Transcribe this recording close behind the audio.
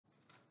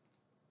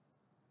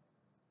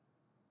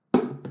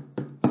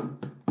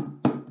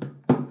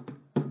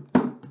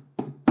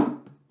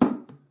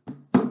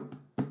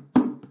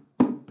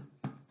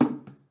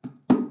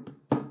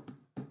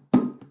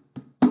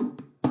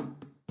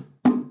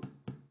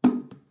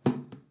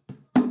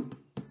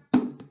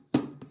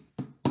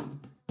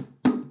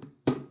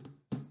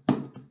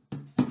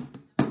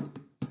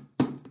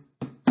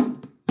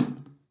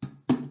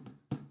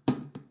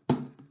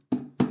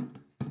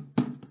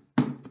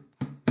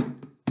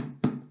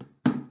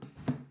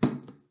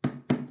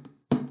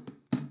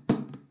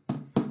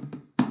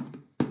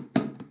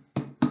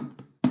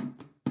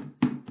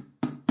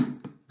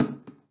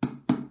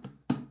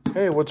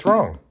Hey, what's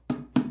wrong? I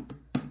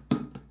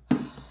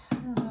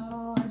don't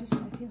know. I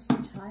feel so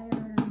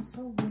tired. I'm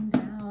so run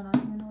down. I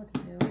don't even know what to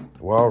do.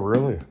 Wow,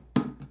 really?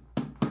 I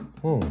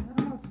don't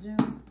know what to do.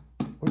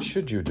 What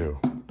should you do?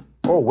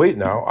 Oh, wait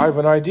now. I have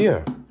an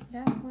idea.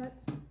 Yeah, what?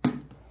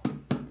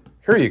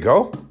 Here you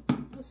go.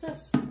 What's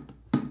this?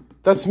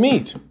 That's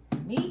meat.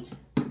 Meat?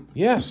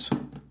 Yes.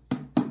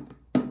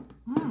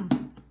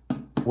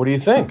 What do you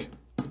think?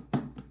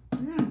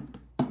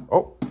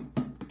 Oh,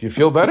 do you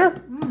feel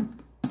better?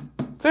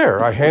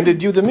 There, I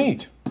handed you the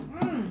meat.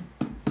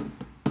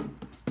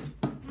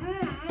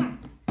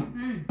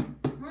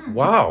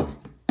 Wow,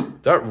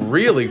 that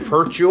really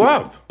perked you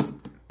up.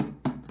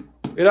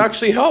 It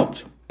actually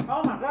helped.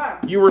 Oh my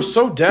God. You were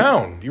so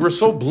down. You were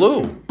so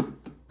blue.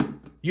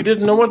 You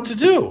didn't know what to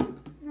do.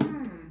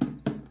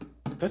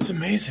 That's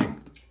amazing.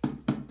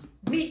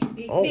 Meat.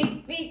 Oh.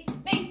 Meat.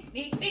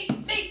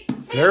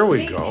 There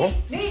we go.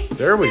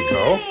 There we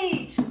go.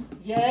 Meat.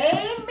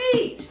 Yay,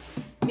 meat.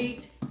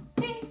 Meat.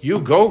 You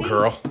go,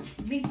 girl.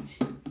 Meat.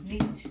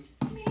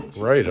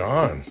 Right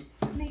on.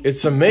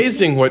 It's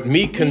amazing what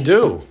meat can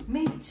do.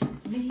 Meat.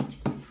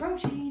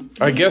 Protein.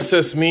 I guess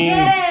this means...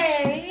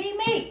 Yay,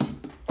 meat.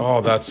 Oh,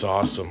 that's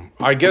awesome.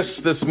 I guess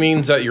this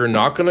means that you're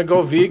not going to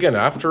go vegan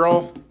after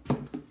all?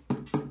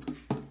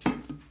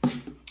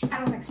 I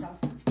don't think so.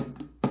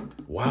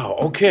 Wow,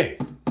 okay.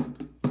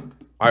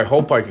 I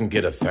hope I can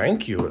get a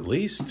thank you at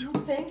least. Oh,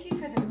 thank you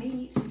for the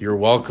meat. You're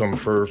welcome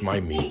for my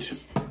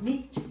meat.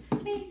 Meat.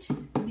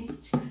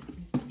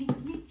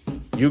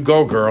 You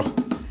go, girl.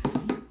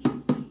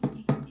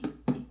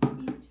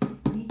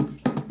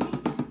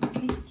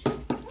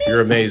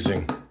 You're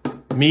amazing.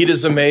 Meat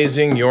is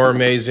amazing. You're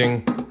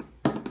amazing.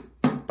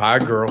 Bye,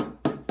 girl.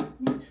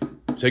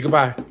 Say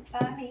goodbye.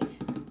 Bye, meat.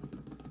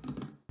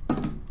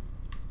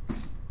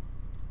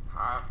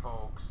 Hi,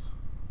 folks.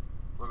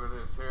 Look at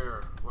this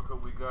here. Look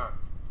what we got.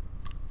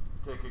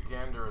 Take a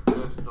gander at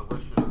this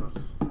deliciousness.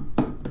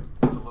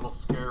 It's a little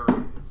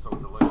scary. It's so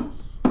delicious.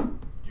 Do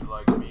you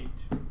like meat?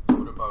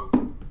 What about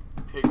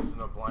pigs in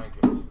a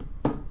blanket?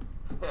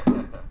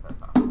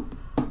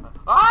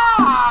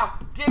 Ah!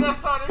 Get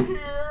us out of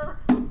here!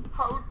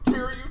 How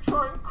dare you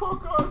try and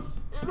cook us?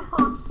 It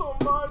hurts so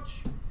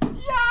much.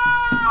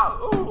 Yeah!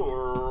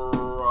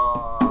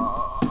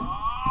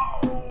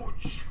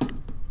 Ouch!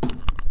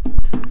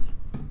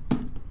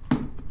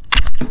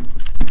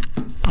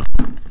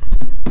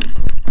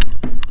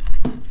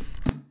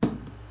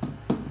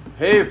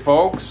 Hey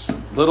folks,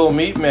 Little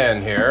Meat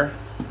Man here.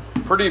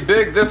 Pretty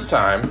big this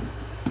time.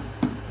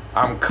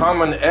 I'm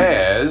coming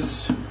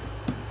as...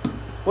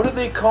 What do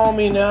they call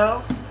me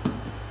now?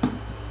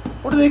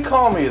 What do they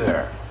call me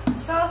there?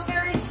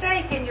 Salisbury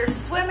steak and you're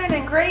swimming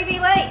in Gravy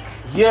Lake.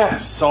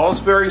 Yes,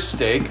 Salisbury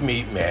steak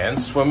meat man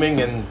swimming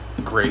in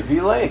Gravy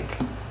Lake.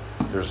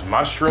 There's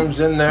mushrooms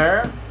in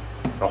there.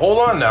 Now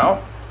hold on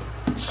now.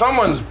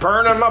 Someone's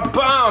burning my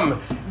bum.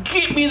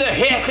 Get me the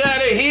heck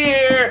out of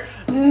here.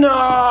 No.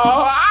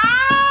 Ah!